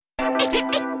You're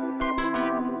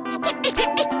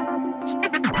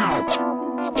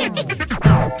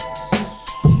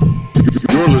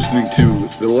listening to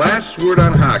The Last Word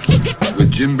on Hockey with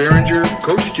Jim Behringer,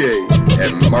 Coach Jay,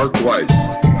 and Mark Weiss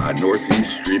on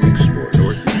Northeast Streaming Sports.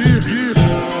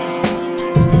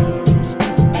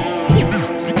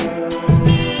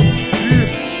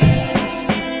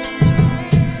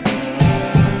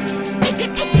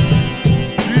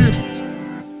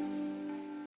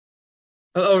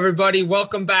 Hello, everybody.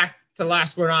 Welcome back to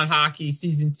Last Word on Hockey,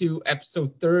 Season 2,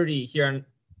 Episode 30 here on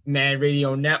Mad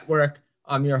Radio Network.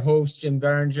 I'm your host, Jim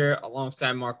Behringer,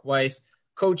 alongside Mark Weiss.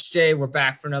 Coach Jay, we're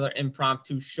back for another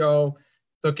impromptu show,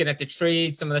 looking at the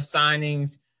trades, some of the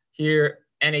signings here,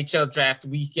 NHL Draft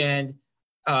Weekend.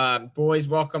 Boys,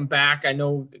 welcome back. I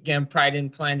know, again, probably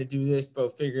didn't plan to do this,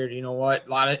 but figured, you know what, a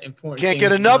lot of important Can't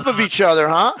get enough of each other,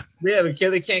 huh? Yeah, we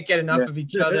really can't get enough of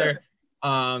each other.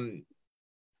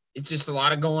 It's just a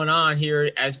lot of going on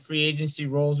here as free agency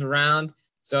rolls around.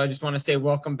 So I just want to say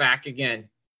welcome back again.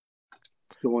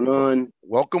 What's going on?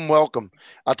 Welcome.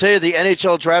 I'll tell you, the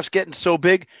NHL draft's getting so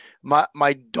big.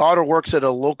 My daughter works at a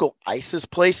local ISIS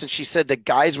place, and she said the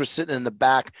guys were sitting in the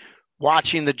back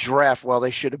watching the draft while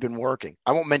they should have been working.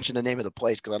 I won't mention the name of the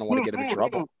place because I don't want to get them in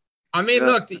trouble. I mean,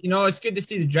 look, it's good to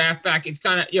see the draft back. It's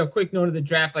kind of, quick note of the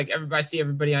draft. Like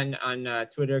everybody on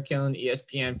Twitter killing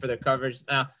ESPN for their coverage.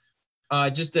 Now,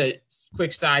 just a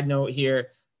quick side note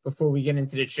here before we get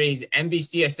into the trades.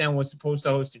 NBCSN was supposed to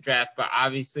host the draft, but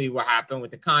obviously what happened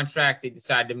with the contract, they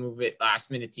decided to move it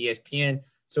last minute to ESPN.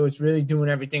 So it's really doing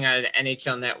everything out of the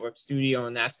NHL Network studio,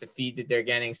 and that's the feed that they're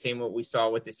getting. Same what we saw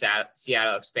with the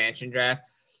Seattle expansion draft.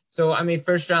 So, I mean,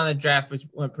 first round of the draft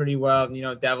went pretty well.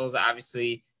 Devils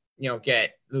obviously,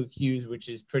 get Luke Hughes, which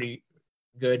is pretty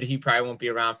good. He probably won't be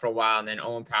around for a while. And then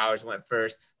Owen Powers went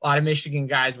first. A lot of Michigan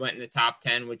guys went in the top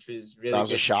 10, which was really that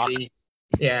was good a shock. To see.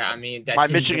 Yeah, I mean, my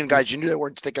Michigan guys, you knew they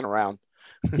weren't sticking around.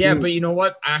 Yeah, but you know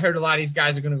what? I heard a lot of these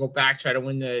guys are going to go back, try to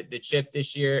win the chip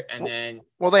this year, and then.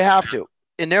 Well, they have to.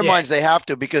 In their minds, they have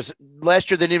to, because last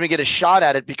year they didn't even get a shot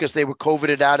at it because they were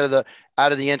COVIDed out of the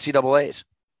NCAAs.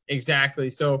 Exactly.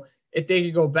 So if they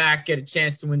could go back, get a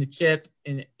chance to win the chip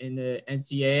in the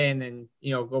NCAA, and then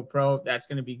go pro, that's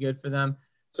going to be good for them.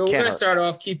 So we're going to start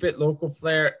off, keep it local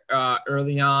flair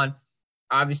early on.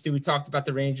 Obviously, we talked about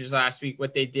the Rangers last week,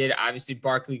 what they did. Obviously,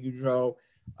 Barclay Goodrow,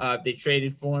 they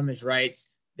traded for him as rights.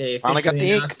 They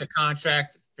officially announced a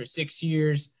contract for 6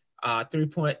 years,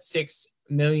 $3.6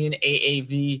 million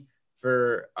AAV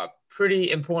for a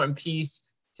pretty important piece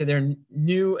to their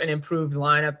new and improved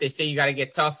lineup. They say you got to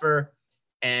get tougher,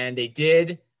 and they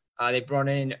did. They brought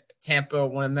in Tampa,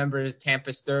 one of the members of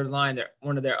Tampa's third line.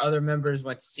 One of their other members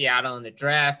went to Seattle in the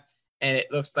draft, and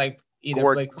it looks like either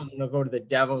Blake Coleman will go to the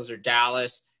Devils or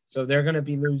Dallas. So they're going to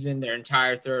be losing their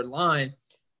entire third line.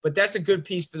 But that's a good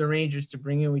piece for the Rangers to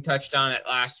bring in. We touched on it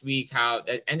last week, how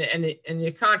and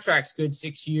the contract's good,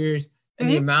 6 years, and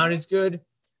the amount is good.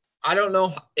 I don't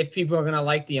know if people are going to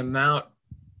like the amount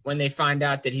when they find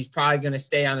out that he's probably going to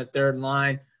stay on the third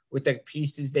line with the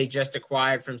pieces they just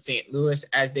acquired from St. Louis,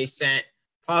 as they sent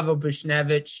Pavel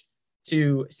Buchnevich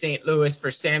to St. Louis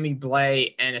for Sammy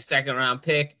Blais and a second-round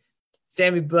pick.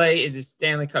 Sammy Blais is a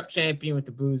Stanley Cup champion with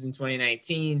the Blues in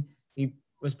 2019. He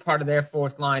was part of their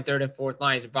third and fourth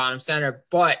line as a bottom center.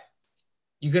 But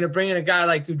you're going to bring in a guy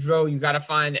like Goudreau, you got to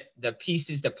find the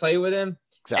pieces to play with him.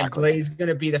 Exactly. And Blais is going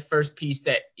to be the first piece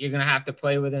that you're going to have to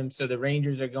play with him. So the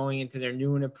Rangers are going into their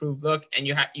new and improved look, and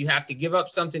you have to give up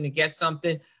something to get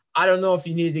something. I don't know if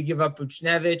you needed to give up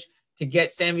Buchnevich to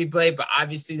get Sammy Blais, but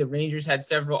obviously the Rangers had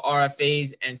several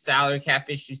RFAs and salary cap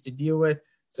issues to deal with.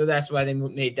 So that's why they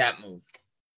made that move.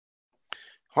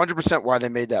 100% why they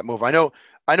made that move. I know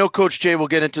Coach Jay will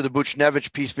get into the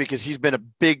Buchnevich piece because he's been a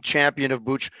big champion of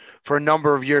Buch for a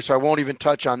number of years, so I won't even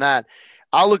touch on that.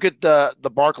 I'll look at the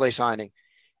Barclay signing.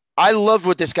 I loved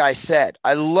what this guy said.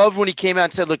 I loved when he came out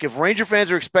and said, look, if Ranger fans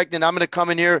are expecting I'm going to come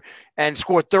in here and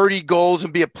score 30 goals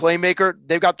and be a playmaker,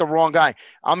 they've got the wrong guy.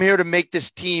 I'm here to make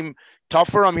this team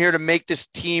tougher. I'm here to make this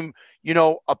team,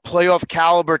 a playoff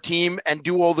caliber team and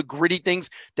do all the gritty things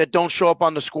that don't show up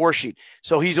on the score sheet.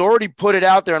 So he's already put it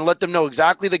out there and let them know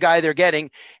exactly the guy they're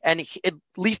getting. And at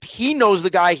least he knows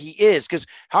the guy he is, because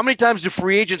how many times do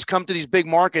free agents come to these big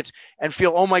markets and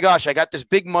feel, oh my gosh, I got this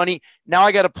big money. Now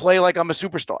I got to play like I'm a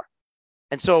superstar.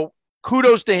 And so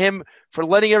kudos to him for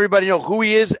letting everybody know who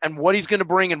he is and what he's going to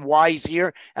bring and why he's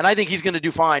here. And I think he's going to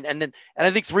do fine. And I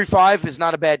think 3-5 is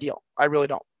not a bad deal. I really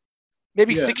don't.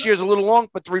 Maybe 6 years a little long,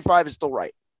 but 3-5 is still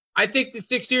right. I think the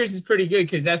 6 years is pretty good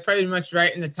because that's pretty much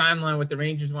right in the timeline what the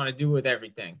Rangers want to do with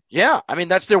everything. Yeah, I mean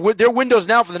that's their windows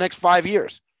now for the next 5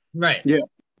 years. Right.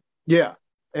 Yeah.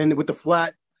 And with the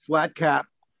flat flat cap.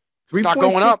 It's not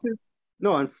going up.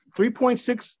 No, and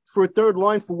 3.6 for a third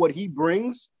line for what he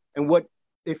brings and what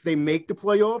if they make the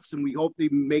playoffs, and we hope they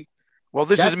make. Well,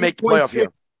 this isn't make the playoff year.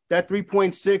 That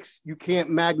 3.6, you can't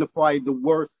magnify the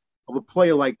worth of a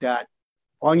player like that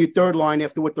on your third line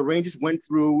after what the Rangers went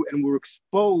through and were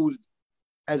exposed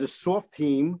as a soft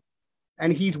team.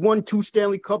 And he's won 2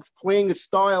 Stanley Cups playing a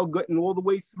style, getting all the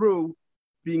way through,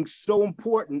 being so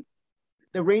important.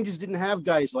 The Rangers didn't have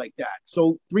guys like that.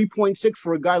 So 3.6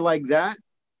 for a guy like that,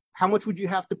 how much would you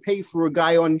have to pay for a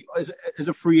guy on as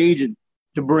a free agent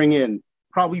to bring in?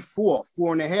 Probably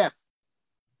 4.5.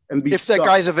 And be if stuck. That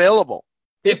guy's available.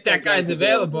 If that guy's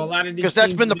available, a lot of these because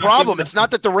that's been the problem. It's not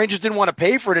that the Rangers didn't want to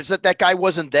pay for it; it's that guy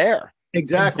wasn't there.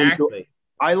 Exactly. So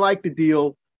I like the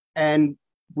deal, and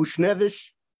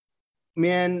Buchnevich,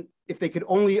 man, if they could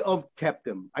only have kept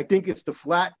him, I think it's the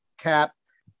flat cap.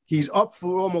 He's up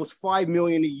for almost $5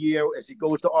 million a year as he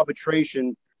goes to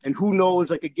arbitration, and who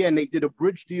knows? Like again, they did a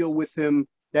bridge deal with him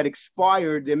that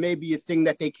expired. There may be a thing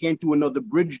that they can't do another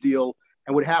bridge deal,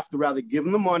 and would have to rather give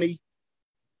him the money.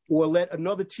 Or let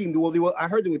another team do. Well, I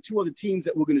heard there were 2 other teams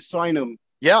that were going to sign him.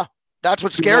 Yeah, that's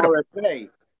what scared him.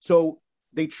 So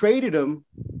they traded him,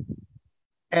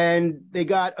 and they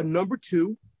got a number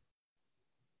 2,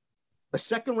 a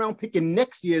second-round pick in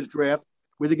next year's draft,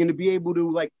 where they're going to be able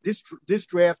to, like this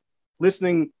draft,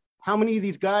 listening how many of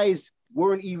these guys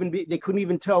they couldn't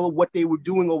even tell what they were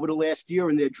doing over the last year,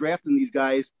 and they're drafting these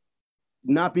guys,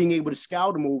 not being able to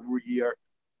scout them over a year.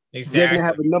 Exactly. They're going to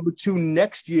have a number 2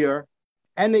 next year.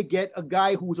 And they get a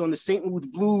guy who was on the St. Louis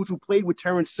Blues who played with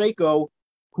Terrence Sacco,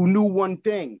 who knew one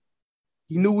thing.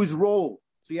 He knew his role.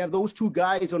 So you have those 2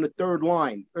 guys on the third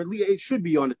line, or at least it should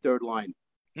be on the third line.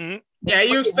 Mm-hmm. Yeah,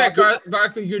 you expect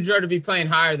Barclay Goodrow to be playing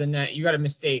higher than that. You got a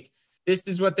mistake. This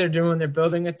is what they're doing. They're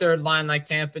building a third line like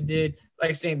Tampa did,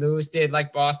 like St. Louis did,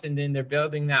 like Boston did. They're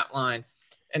building that line,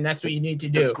 and that's what you need to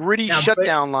do. The gritty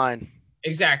shutdown line.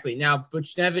 Exactly. Now,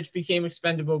 Buchnevich became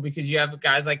expendable because you have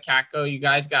guys like Kakko. You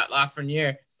guys got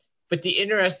Lafreniere. But the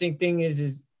interesting thing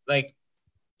is like,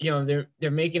 you know,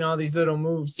 they're making all these little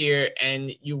moves here,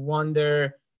 and you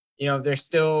wonder, you know, there's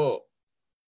still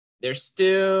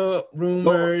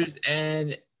rumors,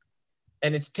 and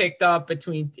it's picked up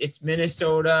between it's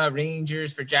Minnesota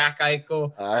Rangers for Jack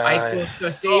Eichel.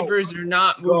 The Sabres are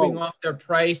not moving off their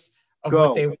price of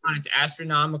what they want. It's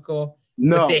astronomical.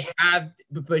 No.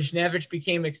 But Buchnevich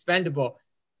became expendable.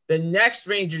 The next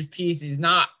Rangers piece is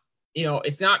not, you know,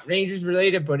 it's not Rangers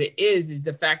related, but it is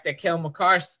the fact that Cale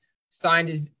Makar signed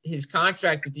his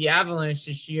contract with the Avalanche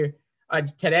this year,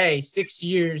 today, 6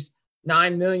 years,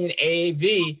 $9 million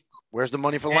AAV. Where's the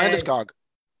money for Landeskog?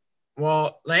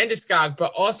 Well, Landeskog,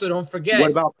 but also don't forget,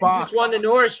 what about Fox? He just won the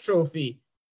Norris Trophy.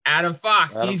 Adam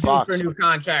Fox, he's due for a new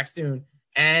contract soon.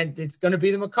 And it's going to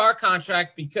be the Makar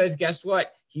contract because guess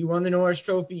what? He won the Norris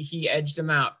Trophy. He edged him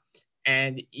out.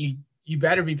 And you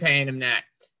better be paying him that.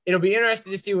 It'll be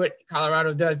interesting to see what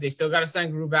Colorado does. They still got to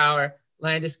sign Grubauer,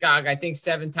 Landeskog. I think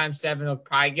 7 times 7 will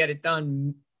probably get it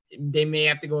done. They may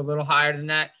have to go a little higher than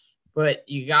that. But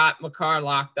you got Makar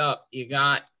locked up. You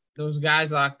got those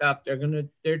guys locked up.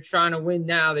 They're trying to win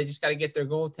now. They just got to get their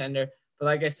goaltender. But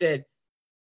like I said,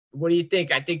 what do you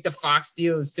think? I think the Fox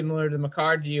deal is similar to the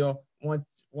Makar deal.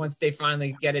 Once they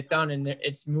finally get it done and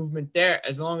it's movement there,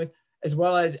 as well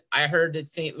as I heard that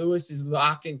St. Louis is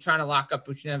trying to lock up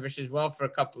Buchnevich as well for a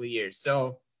couple of years.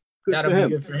 So that'll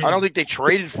be good for him. I don't think they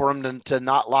traded for him to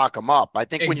not lock him up. I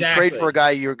think when you trade for a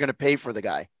guy, you're going to pay for the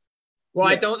guy. Well,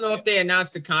 yeah. I don't know if they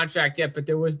announced the contract yet, but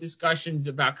there was discussions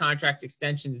about contract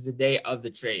extensions the day of the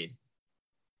trade.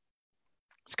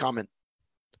 It's coming.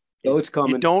 Oh, it's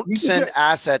coming. You don't send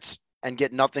assets and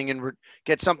get something in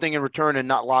return and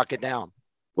not lock it down.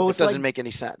 Well, it doesn't make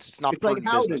any sense. It's not prudent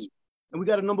business. And we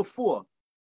got a number 4.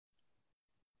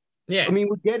 Yeah. I mean,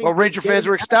 Ranger fans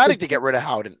were ecstatic to get rid of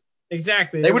Howden.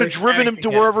 Exactly. They would have driven him to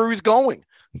wherever he was going.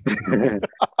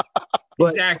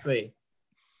 Exactly.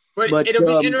 But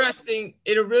it'll be interesting.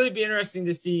 It'll really be interesting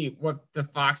to see what the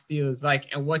Fox deal is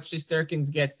like and what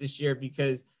Shesterkins gets this year,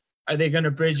 because are they going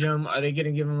to bridge him? Are they going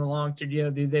to give him a long-term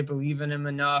deal? Do they believe in him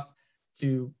enough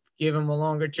to give him a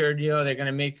longer-term deal? They're going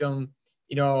to make him,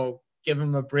 you know, give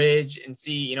him a bridge and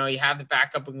see, you know, you have the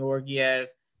backup in Georgiev,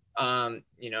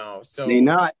 you know, so may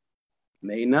not,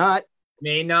 you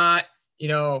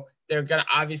know, they're going to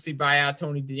obviously buy out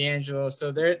Tony DeAngelo.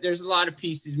 So there's a lot of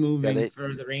pieces moving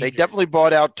for the Rangers. They definitely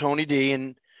bought out Tony D.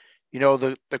 And, you know,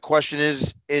 the question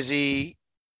is he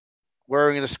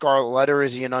wearing the scarlet letter?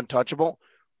 Is he an untouchable?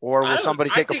 Or will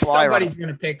somebody take a flyer on him? Somebody's going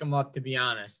to pick him up, to be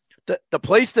honest. The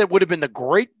place that would have been the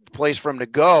great place for him to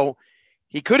go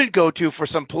he couldn't go to for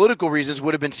some political reasons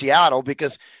would have been Seattle,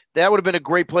 because that would have been a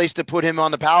great place to put him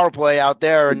on the power play out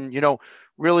there and,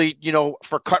 really,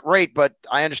 for cut rate. But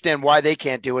I understand why they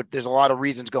can't do it. There's a lot of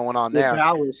reasons going on there.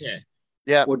 Dallas.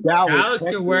 Yeah. Or Dallas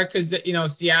could work because,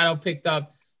 Seattle picked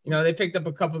up, they picked up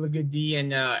a couple of good D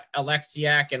and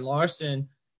Alexiak and Larson.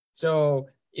 So,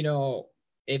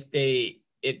 if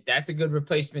that's a good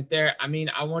replacement there. I mean,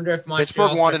 I wonder if Montreal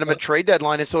Pittsburgh wanted him at trade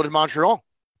deadline, and so did Montreal.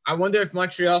 I wonder if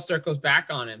Montreal circles back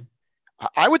on him.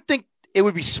 I would think it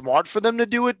would be smart for them to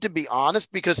do it, to be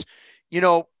honest, because,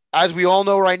 as we all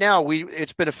know right now,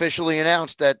 it's been officially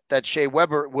announced that Shea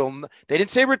Weber they didn't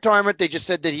say retirement. They just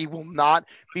said that he will not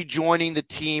be joining the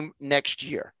team next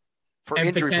year for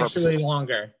injury potentially purposes.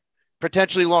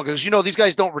 Potentially longer. Because, these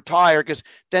guys don't retire because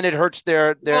then it hurts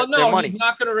their money. He's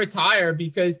not going to retire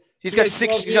because he's got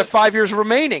 5 years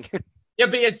remaining. Yeah,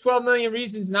 but he has 12 million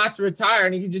reasons not to retire,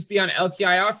 and he can just be on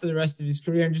LTIR for the rest of his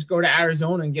career and just go to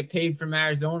Arizona and get paid from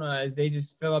Arizona as they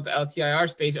just fill up LTIR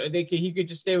space. Or he could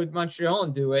just stay with Montreal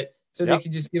and do it, so they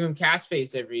could just give him cap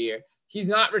space every year. He's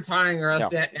not retiring, or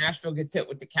else Nashville gets hit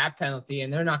with the cap penalty,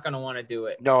 and they're not going to want to do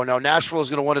it. No, Nashville is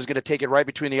going to take it right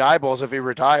between the eyeballs if he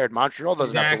retired. Montreal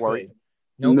doesn't have to worry.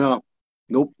 Nope.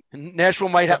 Nashville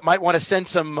might want to send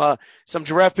some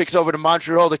draft picks over to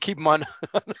Montreal to keep them on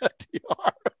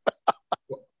LTIR.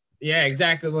 Yeah,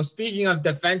 exactly. Well, speaking of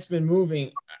defensemen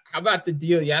moving, how about the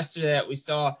deal yesterday that we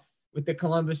saw with the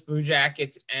Columbus Blue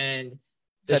Jackets and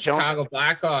the Chicago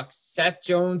Blackhawks? Seth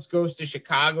Jones goes to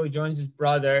Chicago. He joins his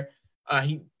brother.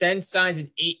 He then signs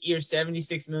an 8-year,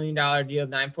 $76 million deal,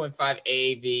 9.5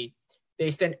 AAV. They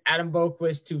send Adam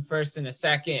Boqvist, 2 firsts and a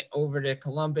second, over to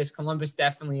Columbus. Columbus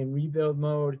definitely in rebuild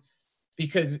mode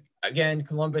because, again,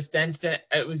 Columbus then sent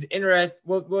 – it was interesting.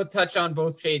 We'll touch on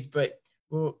both trades, but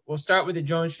we'll start with the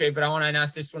Jones trade, but I want to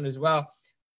announce this one as well.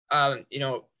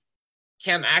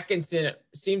 Cam Atkinson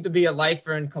seemed to be a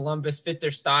lifer in Columbus, fit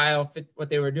their style, fit what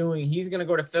they were doing. He's going to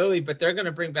go to Philly, but they're going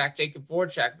to bring back Jacob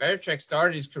Voracek. Voracek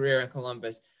started his career in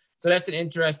Columbus. So that's an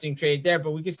interesting trade there,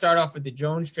 but we can start off with the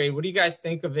Jones trade. What do you guys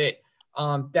think of it?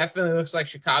 Definitely looks like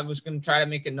Chicago's going to try to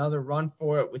make another run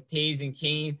for it with Taves and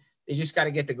Kane. They just got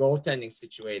to get the goaltending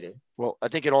situated. Well, I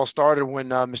think it all started when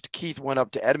Mr. Keith went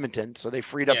up to Edmonton, so they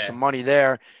freed up some money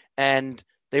there, and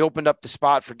they opened up the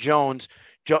spot for Jones.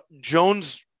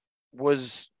 Jones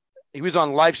was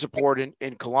on life support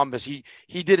in Columbus. He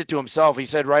did it to himself. He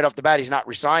said right off the bat he's not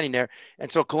resigning there,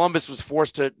 and so Columbus was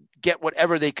forced to get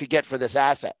whatever they could get for this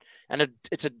asset, and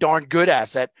it's a darn good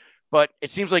asset. But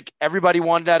it seems like everybody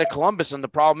wanted that at Columbus, and the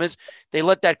problem is they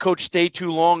let that coach stay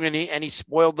too long, and he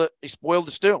spoiled the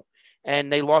stew.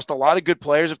 And they lost a lot of good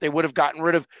players. If they would have gotten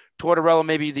rid of Tortorella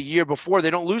maybe the year before,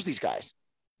 they don't lose these guys.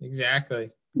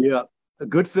 Exactly. Yeah.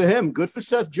 Good for him. Good for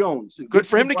Seth Jones. Good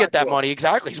for him to get that money.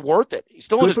 Exactly. He's worth it. He's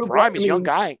still in his prime. He's a young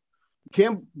guy.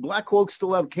 Blackhawks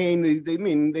still have Kane.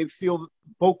 They feel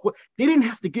both. They didn't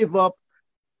have to give up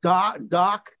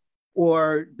Doc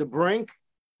or DeBrink.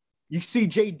 You see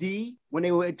JD when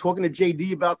they were talking to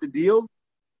JD about the deal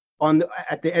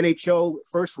at the NHL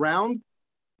first round.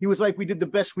 He was like, "We did the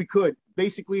best we could."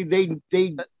 Basically,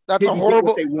 that's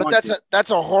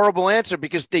a horrible answer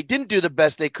because they didn't do the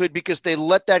best they could because they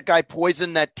let that guy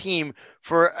poison that team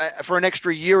for an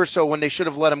extra year or so when they should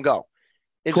have let him go.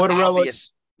 It's obvious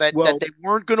that they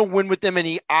weren't going to win with him, and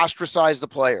he ostracized the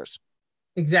players.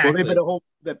 Exactly. Well, they better hope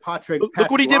that Patrick. Look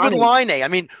what he did with Line A. I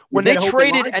mean, when they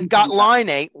traded and got Line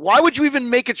A, why would you even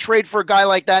make a trade for a guy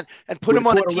like that and put him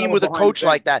on a team with a coach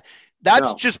like that?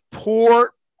 That's just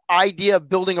poor idea of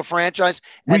building a franchise,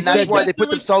 and that's why they put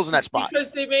themselves in that spot.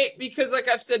 Because like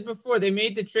I've said before, they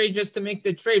made the trade just to make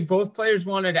the trade. Both players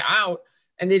wanted out,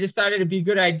 and they decided it'd be a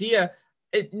good idea.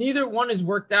 Neither one has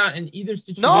worked out in either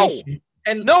situation.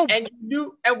 And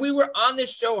we were on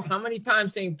this show how many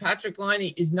times saying Patrick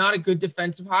Laine is not a good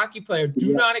defensive hockey player.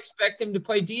 Do not expect him to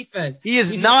play defense. He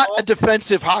is not a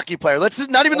defensive hockey player. Let's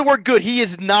not even the word good. He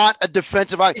is not a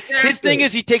defensive hockey. Exactly. His thing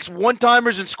is he takes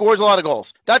one-timers and scores a lot of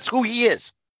goals. That's who he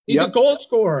is. He's a goal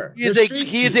scorer. He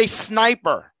is a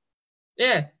sniper.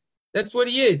 Yeah, that's what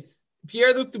he is.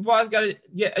 Pierre-Luc Dubois got to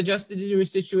get adjusted to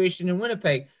his situation in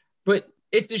Winnipeg. But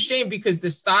it's a shame because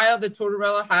the style that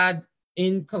Tortorella had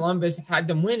in Columbus had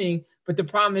them winning, but the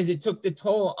problem is it took the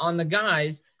toll on the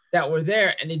guys that were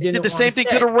there, and they didn't. He did the same thing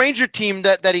to the Ranger team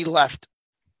that he left.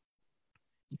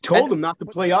 He told them not to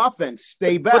play offense,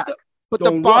 stay back. But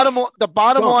the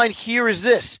bottom line here is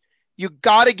this: you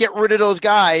got to get rid of those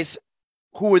guys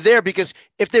who were there because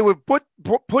if they were put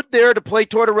there to play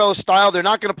Tortorella's style, they're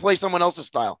not going to play someone else's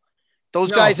style.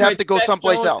 Those guys have to go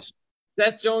someplace else.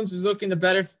 Seth Jones is looking to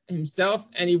better himself,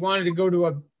 and he wanted to go to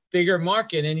a bigger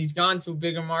market, and he's gone to a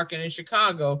bigger market in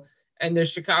Chicago. and the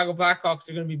Chicago Blackhawks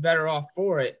are going to be better off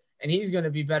for it, and he's going to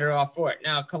be better off for it.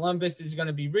 Now, Columbus is going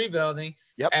to be rebuilding.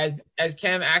 Yep. As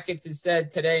Cam Atkinson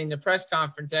said today in the press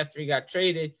conference after he got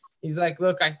traded, he's like,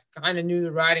 look, I kind of knew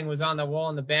the writing was on the wall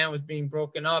and the band was being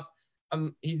broken up.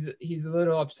 He's a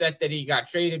little upset that he got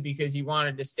traded because he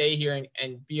wanted to stay here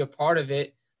and be a part of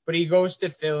it. But he goes to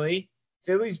Philly.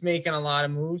 Philly's making a lot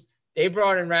of moves. They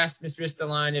brought in Rasmus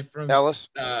Ristolainen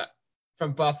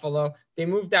from Buffalo. They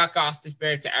moved out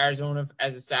Gostisbehere to Arizona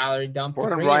as a salary dump. To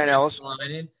bring Ryan Ellis.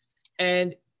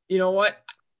 And you know what?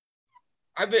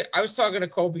 I was talking to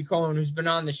Colby Cohen, who's been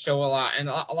on the show a lot, and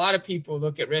a lot of people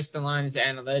look at Ristolainen's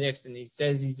analytics, and he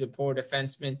says he's a poor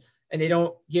defenseman, and they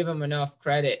don't give him enough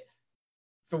credit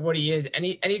for what he is. And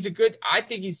he's I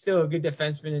think he's still a good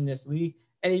defenseman in this league.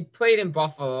 And he played in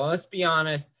Buffalo. Let's be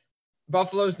honest.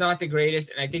 Buffalo's not the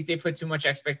greatest, and I think they put too much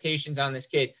expectations on this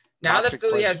kid. Now that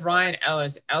Philly has Ryan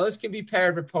Ellis, Ellis can be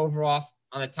paired with Provorov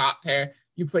on the top pair.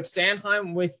 You put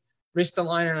Sanheim with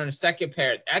Ristolainen on a second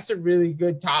pair. That's a really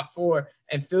good top four,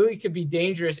 and Philly could be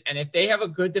dangerous. And if they have a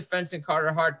good defense in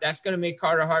Carter Hart, that's going to make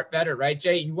Carter Hart better, right,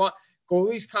 Jay? You want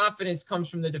goalie's confidence comes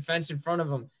from the defense in front of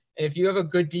them. And if you have a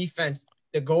good defense,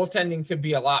 the goaltending could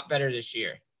be a lot better this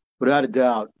year. Without a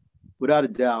doubt. Without a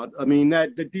doubt. I mean,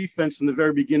 that the defense from the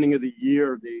very beginning of the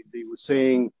year, they were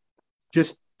saying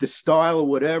just the style or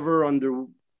whatever under,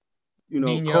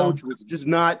 coach was just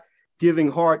not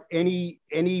giving Hart any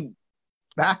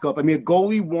backup. I mean, a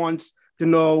goalie wants to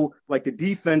know, like the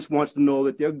defense wants to know,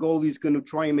 that their goalie is going to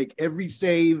try and make every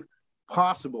save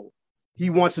possible.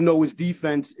 He wants to know his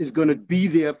defense is going to be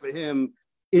there for him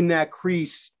in that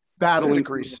crease, battling. In the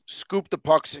crease. Scoop the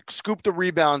pucks, scoop the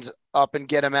rebounds up and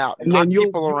get him out. And knock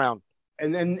people around.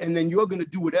 And then you're going to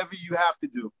do whatever you have to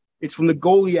do. It's from the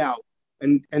goalie out.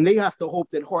 And they have to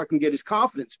hope that Hart can get his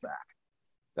confidence back.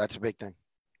 That's a big thing.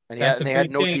 And they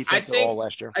had no defense at all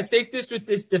last year. I think this with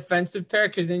this defensive pair,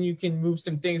 because then you can move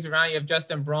some things around. You have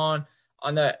Justin Braun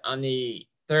on the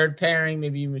third pairing.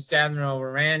 Maybe you move Savino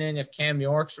or Rannon if Cam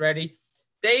York's ready.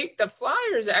 The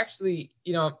Flyers actually,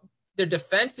 their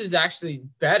defense is actually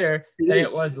better than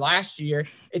it was last year.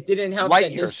 It didn't help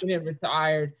that Niskanen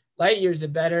retired. Light years are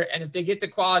better, and if they get the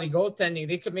quality goaltending,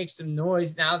 they could make some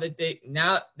noise. Now the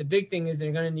big thing is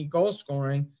they're going to need goal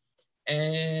scoring,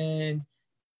 and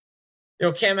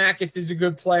Cam Atkins is a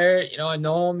good player. I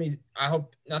know him. I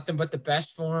hope nothing but the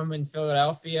best for him in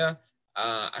Philadelphia.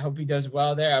 I hope he does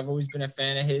well there. I've always been a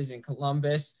fan of his in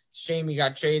Columbus. Shame he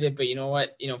got traded, but you know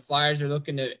what? Flyers are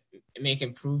looking to make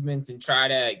improvements and try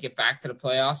to get back to the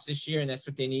playoffs this year, and that's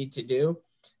what they need to do.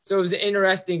 So it was an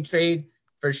interesting trade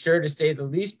for sure, to say the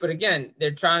least. But again,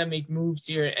 they're trying to make moves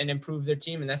here and improve their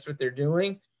team, and that's what they're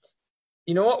doing.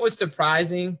 You know what was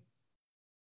surprising?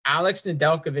 Alex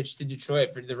Nedeljkovic to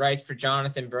Detroit for the rights for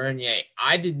Jonathan Bernier.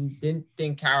 I didn't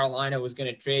think Carolina was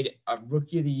going to trade a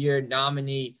Rookie of the Year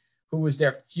nominee who was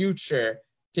their future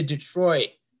to Detroit.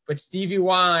 But Stevie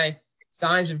Y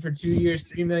signs him for 2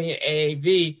 years, $3 million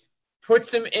AAV,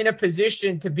 puts him in a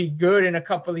position to be good in a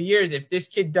couple of years. If this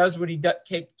kid does what he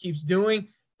keeps doing,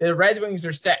 the Red Wings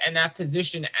are set in that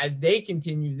position as they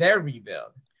continue their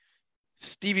rebuild.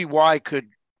 Stevie Y could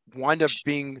wind up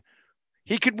being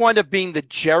the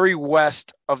Jerry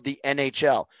West of the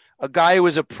NHL, a guy who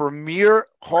was a premier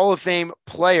Hall of Fame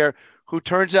player who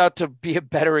turns out to be a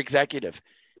better executive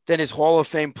than his Hall of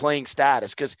Fame playing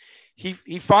status, because he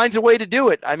finds a way to do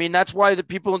it. I mean, that's why the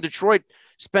people in Detroit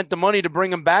spent the money to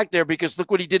bring him back there, because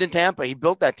look what he did in Tampa. He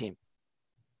built that team.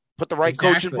 Put the right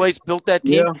coach in place, built that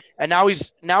team, and now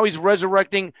he's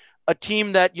resurrecting a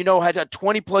team that had a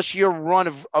 20+ year run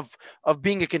of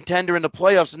being a contender in the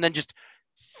playoffs, and then just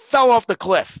fell off the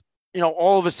cliff.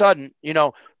 All of a sudden,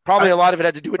 probably a lot of it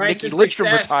had to do with Nicky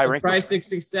Lidstrom retiring. The price of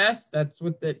success, that's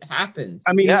what that happens.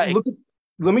 I mean,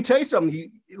 let me tell you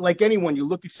something. Like anyone, you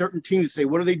look at certain teams and say,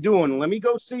 "What are they doing? Let me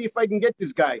go see if I can get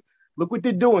this guy." Look what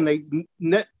they're doing. They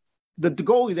the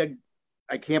goalie that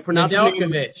I can't pronounce his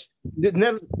name.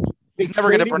 He's never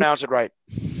going to pronounce it right.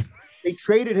 They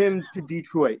traded him to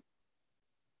Detroit.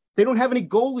 They don't have any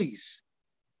goalies.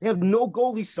 They have no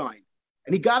goalie signed.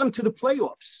 And he got him to the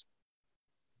playoffs.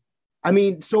 I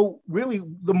mean, so really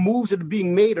the moves that are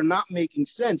being made are not making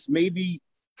sense. Maybe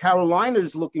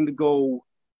Carolina's looking to go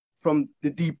from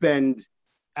the deep end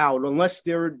out, unless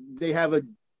they have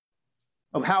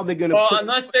of how they're going to. Well,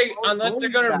 unless they're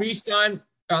going to re-sign,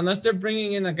 unless they're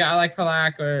bringing in a guy like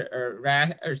Halak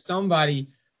or somebody,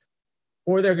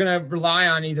 or they're going to rely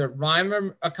on either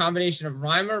Reimer, a combination of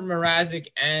Reimer, Mrazek,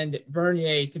 and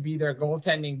Bernier to be their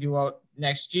goaltending duo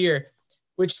next year,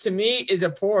 which to me is a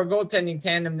poorer goaltending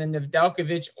tandem than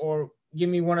Nedeljkovic, or give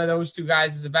me one of those two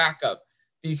guys as a backup.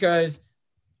 Because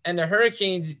And the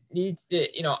Hurricanes needs to,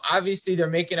 obviously they're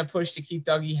making a push to keep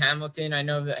Dougie Hamilton. I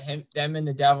know that them and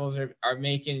the Devils are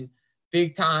making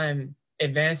big time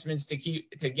advancements to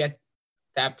get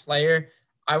that player.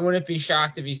 I wouldn't be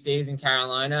shocked if he stays in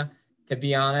Carolina. To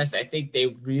be honest, I think they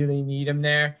really need him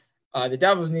there. The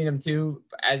Devils need him too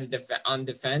as on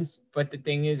defense. But the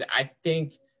thing is, I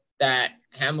think that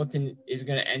Hamilton is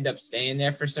going to end up staying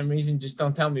there for some reason. Just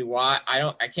don't tell me why.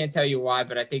 I can't tell you why,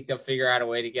 but I think they'll figure out a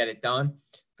way to get it done.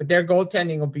 But their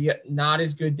goaltending will be not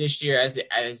as good this year as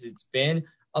it's been,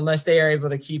 unless they are able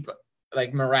to keep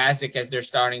like Mrazek as their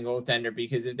starting goaltender.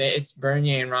 Because if it's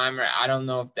Bernier and Reimer, I don't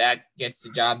know if that gets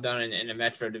the job done in the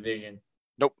Metro Division.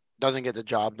 Nope, doesn't get the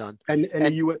job done. And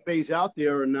the UFAs out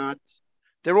there are not.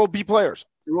 They're all B players.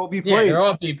 They're all B players. Yeah, they're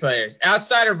all B players.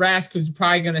 Outside of Rask, who's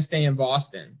probably going to stay in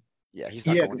Boston. Yeah, he's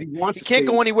not going. He can't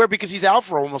go anywhere because he's out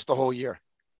for almost the whole year.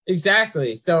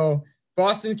 Exactly. So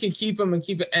Boston can keep him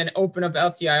and open up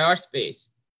LTIR space.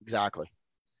 Exactly.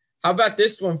 How about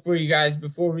this one for you guys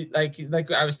before we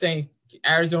like I was saying,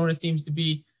 Arizona seems to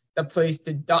be the place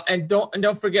to and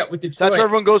don't forget with Detroit. That's where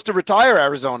everyone goes to retire,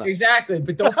 Arizona. Exactly.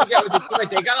 But don't forget with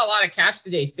Detroit, they got a lot of cap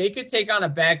space. They could take on a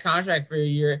bad contract for a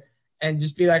year and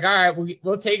just be like, all right,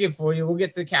 we'll take it for you. We'll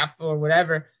get to the cap floor or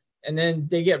whatever. And then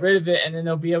they get rid of it, and then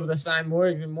they'll be able to sign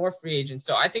even more free agents.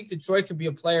 So I think Detroit could be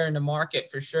a player in the market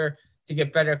for sure to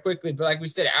get better quickly. But like we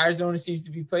said, Arizona seems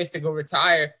to be a place to go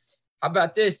retire. How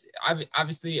about this?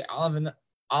 Obviously,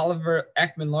 Oliver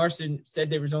Ekman-Larsson said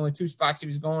there was only 2 spots he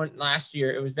was going last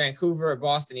year. It was Vancouver or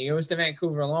Boston. He goes to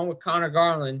Vancouver along with Connor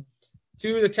Garland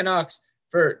to the Canucks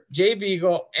for Jay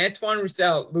Beagle, Antoine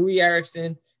Roussel, Louis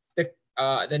Eriksson, the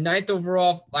 9th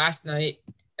overall last night,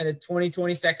 and a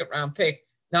 2020 second-round pick.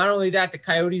 Not only that, the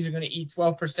Coyotes are going to eat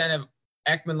 12% of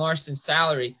Ekman-Larsson's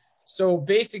salary. So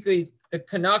basically, the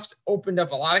Canucks opened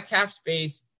up a lot of cap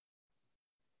space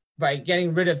by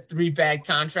getting rid of 3 bad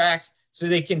contracts so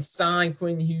they can sign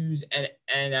Quinn Hughes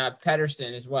and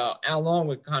Pedersen as well, along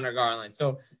with Connor Garland.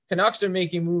 So Canucks are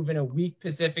making a move in a weak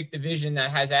Pacific Division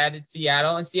that has added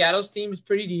Seattle, and Seattle's team is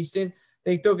pretty decent.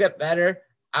 They think they'll get better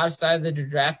outside of the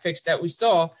draft picks that we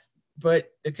saw,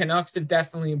 but the Canucks have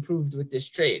definitely improved with this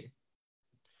trade.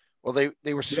 Well,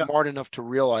 they were smart enough to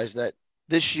realize that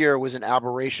this year was an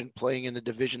aberration playing in the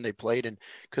division they played in,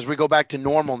 because we go back to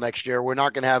normal next year. We're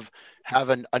not going to have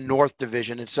a North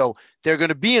division. And so they're going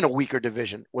to be in a weaker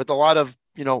division with a lot of,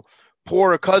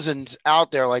 poorer cousins out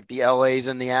there like the LAs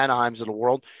and the Anaheims of the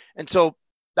world. And so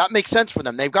that makes sense for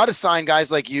them. They've got to sign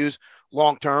guys like Hughes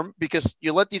long-term, because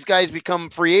you let these guys become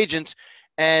free agents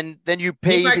and then you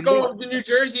pay. He might go to New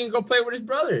Jersey and go play with his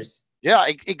brothers. Yeah,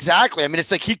 exactly. I mean, it's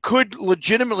like he could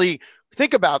legitimately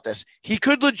think about this. He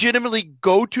could legitimately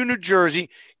go to New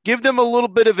Jersey, give them a little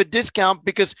bit of a discount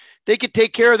because they could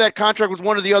take care of that contract with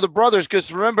one of the other brothers.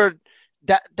 Because remember,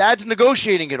 Dad's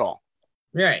negotiating it all.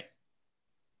 Right.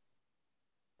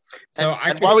 So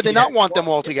and why would they not want them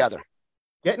all together?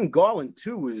 Getting Garland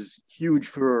too is huge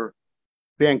for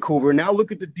Vancouver. Now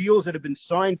look at the deals that have been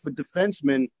signed for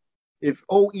defensemen. If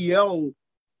OEL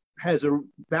has a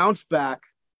bounce back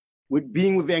with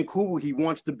being with Vancouver, he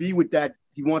wants to be with that.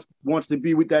 He wants to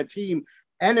be with that team,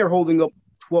 and they're holding up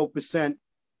 12%.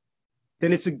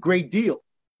 Then it's a great deal.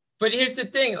 But here's the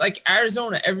thing: like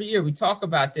Arizona, every year we talk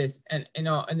about this, and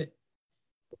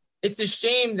it's a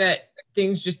shame that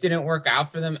things just didn't work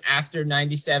out for them after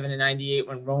 97 and 98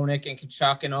 when Roenick and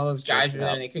Kachuk and all those guys were there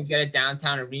and they couldn't get a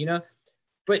downtown arena.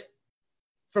 But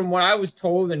from what I was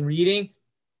told and reading,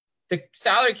 the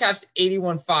salary cap's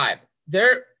 81.5.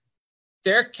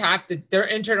 Their cap, their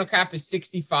internal cap is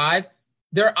 65.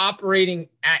 They're operating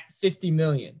at 50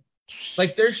 million.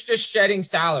 Like they're just shedding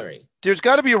salary. There's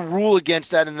got to be a rule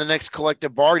against that in the next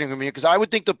collective bargaining agreement, because I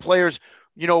would think the players,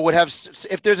 would have,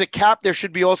 if there's a cap, there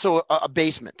should be also a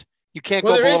basement. You can't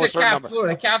go below a certain number.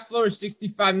 The cap floor is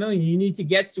 65 million. You need to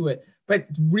get to it. But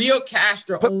real cash,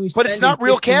 they're only but it's not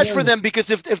real cash million. For them, because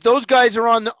if those guys are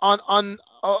on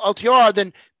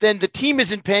LTR, then the team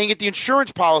isn't paying it. The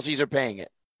insurance policies are paying it.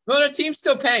 No, the team's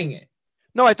still paying it.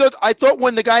 No, I thought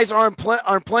when the guys aren't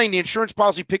playing, the insurance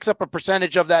policy picks up a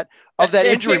percentage of that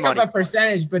injury money. They pick up a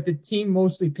percentage, but the team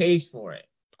mostly pays for it.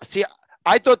 See,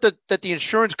 I thought that the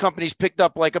insurance companies picked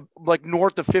up like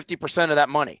north of 50% of that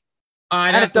money.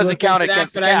 And it doesn't count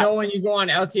against the cap. But I know when you go on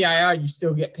LTIR, you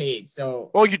still get paid. So,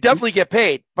 well, you definitely get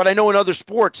paid. But I know in other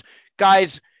sports,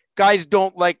 guys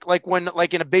don't like when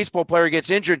in a baseball player gets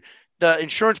injured, the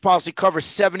insurance policy covers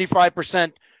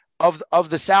 75% of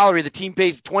the salary. The team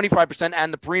pays 25%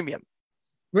 and the premium.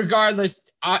 Regardless,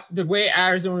 the way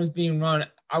Arizona is being run,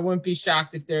 I wouldn't be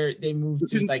shocked if they move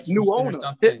to like new owner.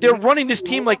 They're running this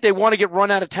team like they want to get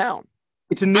run out of town.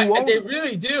 It's a new owner. They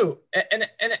really do.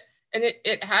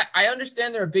 I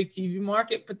understand they're a big TV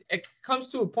market, but it comes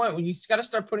to a point when you got to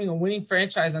start putting a winning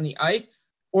franchise on the ice,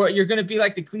 or you're going to be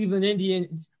like the Cleveland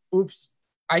Indians. Oops,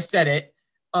 I said it.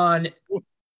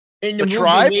 In the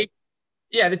Tribe.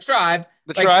 The Tribe.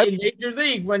 The Tribe in Major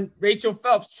League when Rachel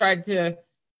Phelps tried to,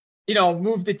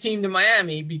 move the team to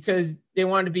Miami because they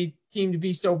wanted the team to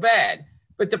be so bad.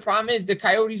 But the problem is the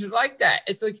Coyotes are like that.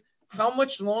 It's like, how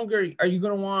much longer are you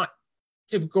going to want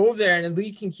to go there and the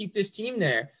league can keep this team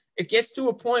there? It gets to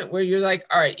a point where you're like,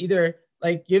 all right, either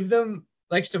like give them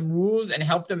like some rules and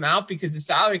help them out because the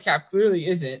salary cap clearly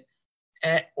isn't,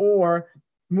 or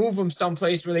move them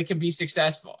someplace where they can be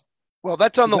successful. Well,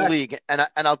 that's on the league, and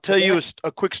I'll tell you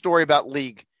a quick story about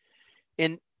league.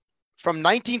 From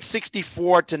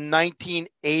 1964 to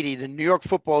 1980, the New York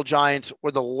Football Giants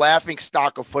were the laughing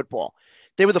stock of football.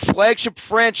 They were the flagship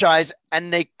franchise,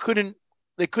 and they couldn't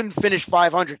finish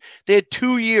 500. They had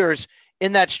 2 years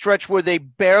in that stretch where they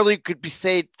barely could be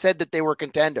said that they were a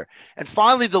contender. And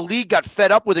finally, the league got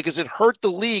fed up with it because it hurt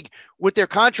the league with their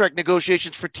contract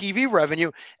negotiations for TV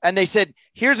revenue. And they said,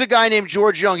 here's a guy named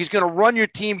George Young. He's going to run your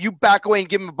team. You back away and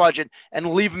give him a budget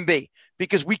and leave him be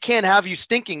because we can't have you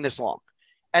stinking this long.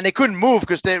 And they couldn't move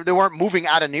because they weren't moving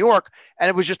out of New York. And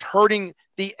it was just hurting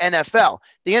the NFL.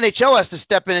 The NHL has to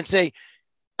step in and say,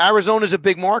 Arizona's a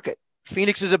big market.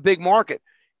 Phoenix is a big market.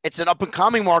 It's an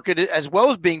up-and-coming market as well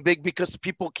as being big because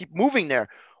people keep moving there.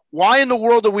 Why in the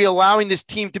world are we allowing this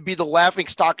team to be the laughing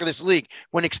stock of this league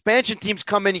when expansion teams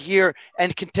come in here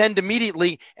and contend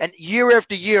immediately and year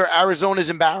after year, Arizona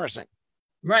is embarrassing?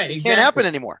 Right, exactly. It can't happen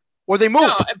anymore. Or they move.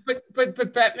 No, but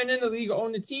Bettman and the league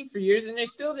owned the team for years and they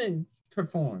still didn't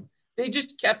perform. They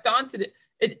just kept on to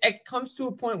it comes to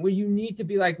a point where you need to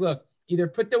be like, look, either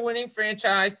put the winning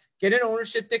franchise, get an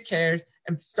ownership that cares,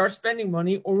 and start spending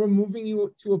money, or we're moving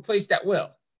you to a place that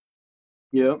will.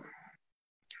 Yeah.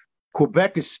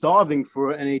 Quebec is starving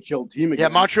for an NHL team again. Yeah,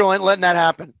 Montreal ain't letting that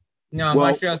happen. No,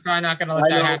 Montreal's probably not going to let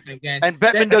that happen again. And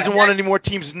Bettman doesn't want any more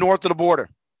teams north of the border.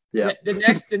 Yeah.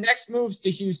 The next move's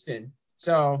to Houston.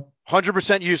 So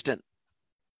 100% Houston.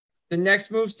 The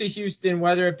next move's to Houston,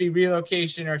 whether it be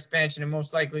relocation or expansion, and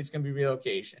most likely it's going to be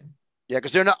relocation. Yeah,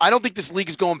 because they're not. I don't think this league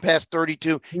is going past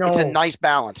 32. No. It's a nice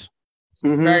balance.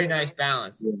 Very nice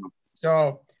balance. Yeah.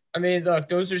 So, I mean, look,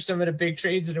 those are some of the big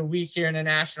trades of the week here in the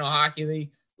National Hockey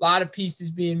League. A lot of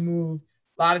pieces being moved,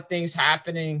 a lot of things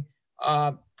happening.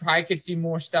 Probably could see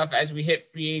more stuff as we hit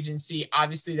free agency.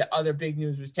 Obviously, the other big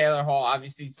news was Taylor Hall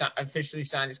obviously officially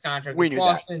signed his contract with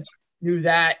Boston. Knew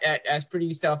that. That's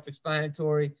pretty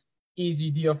self-explanatory.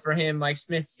 Easy deal for him. Mike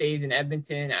Smith stays in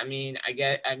Edmonton. I mean,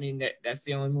 that's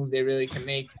the only move they really can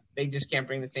make. They just can't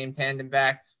bring the same tandem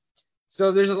back.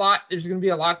 So there's going to be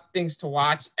a lot of things to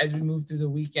watch as we move through the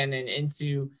weekend and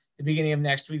into the beginning of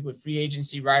next week with free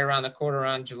agency right around the corner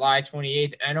on July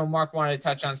 28th. And I know Mark wanted to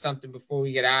touch on something before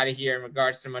we get out of here in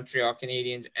regards to Montreal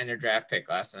Canadiens and their draft pick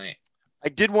last night. I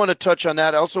did want to touch on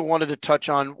that. I also wanted to touch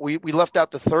on, we left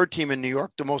out the third team in New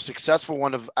York, the most successful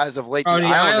one as of late, the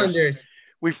Islanders.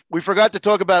 We forgot to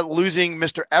talk about losing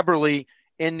Mr. Eberle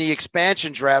in the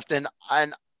expansion draft, and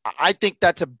I think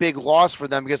that's a big loss for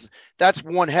them because that's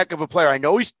one heck of a player. I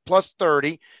know he's plus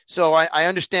 30, so I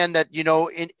understand that,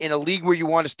 in a league where you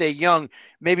want to stay young,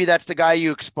 maybe that's the guy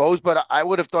you expose, but I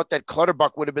would have thought that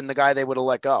Clutterbuck would have been the guy they would have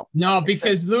let go. No,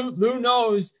 because Lou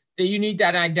knows that you need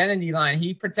that identity line.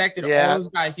 He protected all those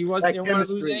guys. He didn't want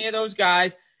to lose any of those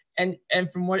guys, and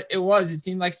from what it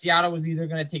seemed like Seattle was either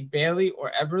going to take Bailey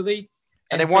or Eberle.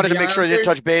 And they wanted to make sure they didn't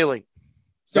touch Bailey.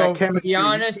 So to be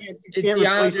honest, the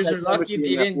Islanders are lucky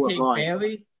they didn't take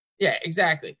Bailey. Yeah,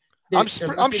 exactly. I'm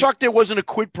shocked there wasn't a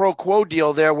quid pro quo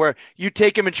deal there where you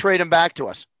take him and trade him back to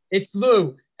us. It's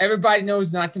Lou. Everybody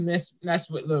knows not to mess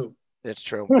with Lou. That's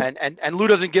true. And Lou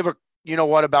doesn't give a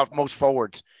about most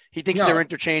forwards. He thinks they're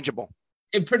interchangeable.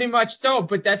 It pretty much so,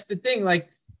 but that's the thing. Like,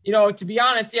 to be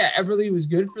honest, Eberle was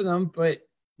good for them, but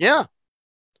yeah.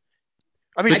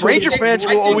 I mean, Ranger fans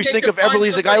will always think of Eberle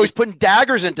as the guy who's putting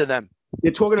daggers into them.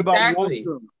 They're talking about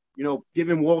Wahlstrom,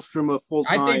 giving Wahlstrom a full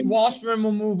time. I think Wahlstrom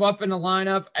will move up in the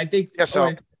lineup. I think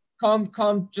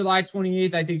come July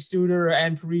 28th, I think Suter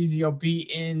and Parise will be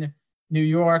in New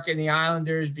York and the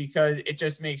Islanders because it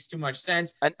just makes too much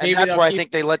sense. And that's why I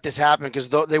think they let this happen because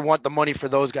they want the money for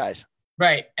those guys.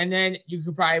 Right. And then you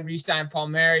could probably re-sign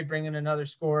Palmieri, bring in another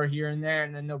scorer here and there,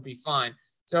 and then they'll be fine.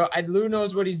 So Lou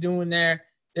knows what he's doing there.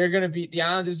 The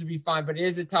Islanders will be fine, but it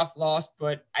is a tough loss.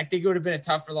 But I think it would have been a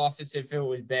tougher loss if it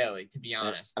was Bailey, to be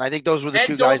honest. And I think those were the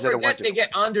two guys that went to. They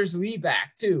get Anders Lee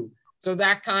back too, so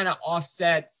that kind of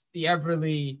offsets the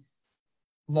Eberle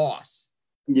loss.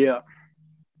 Yeah,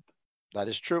 that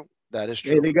is true. That is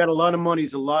true. Hey, they got a lot of money.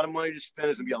 There's a lot of money to spend.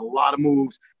 There's going to be a lot of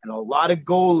moves and a lot of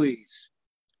goalies.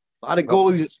 A lot of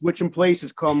goalies are switching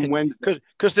places come Wednesday.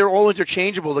 Because they're all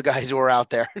interchangeable, the guys who are out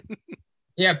there.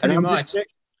 Yeah, pretty much.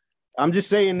 I'm just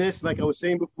saying this, like I was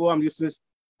saying before, I'm just this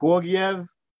Georgiev,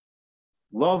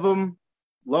 loved him.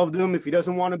 If he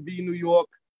doesn't want to be in New York,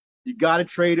 you got to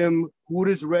trade him.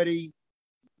 Huda's ready.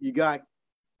 You got,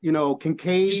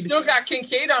 Kincaid. You still got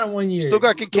Kincaid on 1 year. Still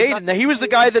got Kincaid. And he was the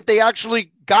guy that they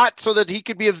actually got so that he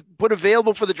could be put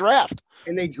available for the draft.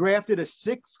 And they drafted a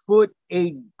 6'8"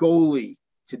 goalie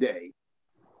today.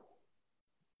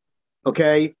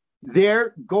 Okay?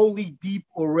 They're goalie deep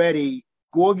already.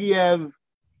 Georgiev,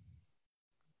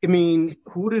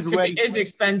 Huda's ready. Is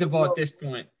expendable at this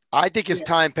point. I think his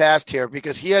time passed here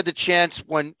because he had the chance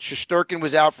when Shesterkin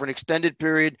was out for an extended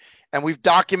period, and we've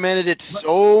documented it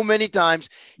so many times.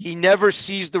 He never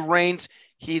seized the reins.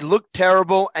 He looked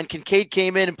terrible, and Kincaid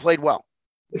came in and played well.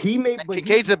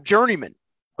 Kincaid's a journeyman.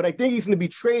 But I think he's going to be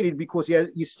traded because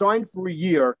he's signed for a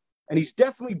year, and he's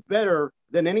definitely better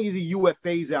than any of the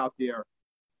UFAs out there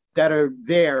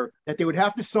that they would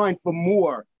have to sign for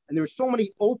more. And there's so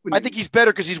many openings. I think he's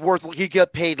better because he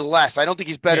got paid less. I don't think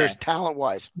he's better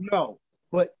talent-wise. No,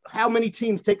 but how many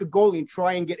teams take a goalie and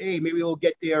try and get maybe they'll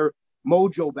get their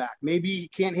mojo back. Maybe he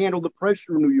can't handle the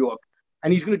pressure in New York.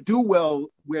 And he's going to do well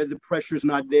where the pressure's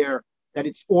not there, that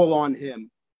it's all on him.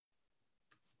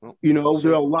 Well,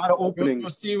 there are a lot of openings. We'll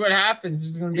see what happens.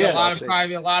 There's going to be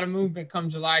probably a lot of movement come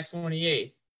July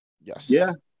 28th. Yes.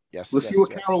 Yeah. Yes. Let's see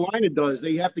what Carolina does.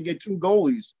 They have to get 2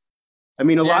 goalies. A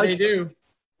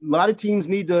lot of teams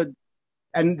need to,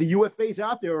 and the UFAs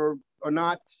out there are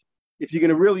not. If you're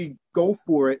going to really go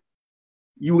for it,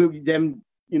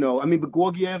 but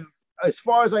Georgiev, as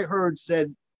far as I heard,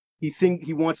 said he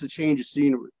wants to change the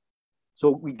scenery. So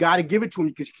we got to give it to him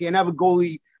because you can't have a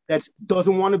goalie that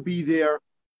doesn't want to be there,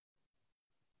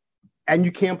 and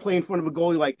you can't play in front of a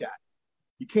goalie like that.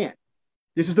 You can't.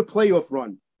 This is the playoff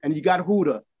run, and you got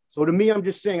Huda. So to me, I'm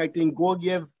just saying, I think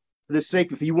Georgiev, for the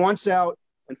sake, if he wants out,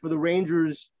 and for the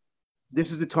Rangers,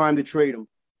 this is the time to trade him.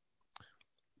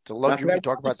 It's a luxury to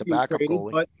talk about the backup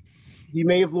goalie. But he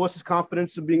may have lost his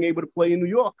confidence of being able to play in New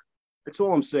York. That's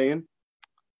all I'm saying.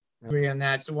 Agree on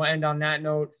that. So we'll end on that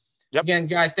note. Yep. Again,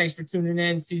 guys, thanks for tuning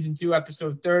in. Season 2,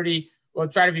 episode 30. We'll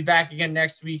try to be back again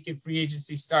next week if free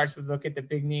agency starts. We'll look at the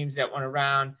big names that went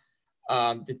around.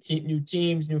 New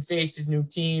teams, new faces, new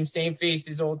teams, same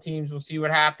faces, old teams. We'll see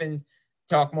what happens.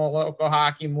 Talk more local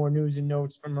hockey, more news and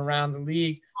notes from around the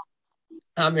league.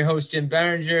 I'm your host, Jim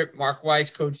Berenger, Mark Weiss,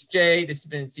 Coach Jay. This has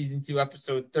been season 2,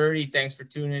 episode 30. Thanks for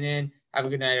tuning in. Have a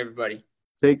good night, everybody.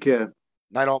 Take care.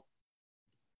 Night all.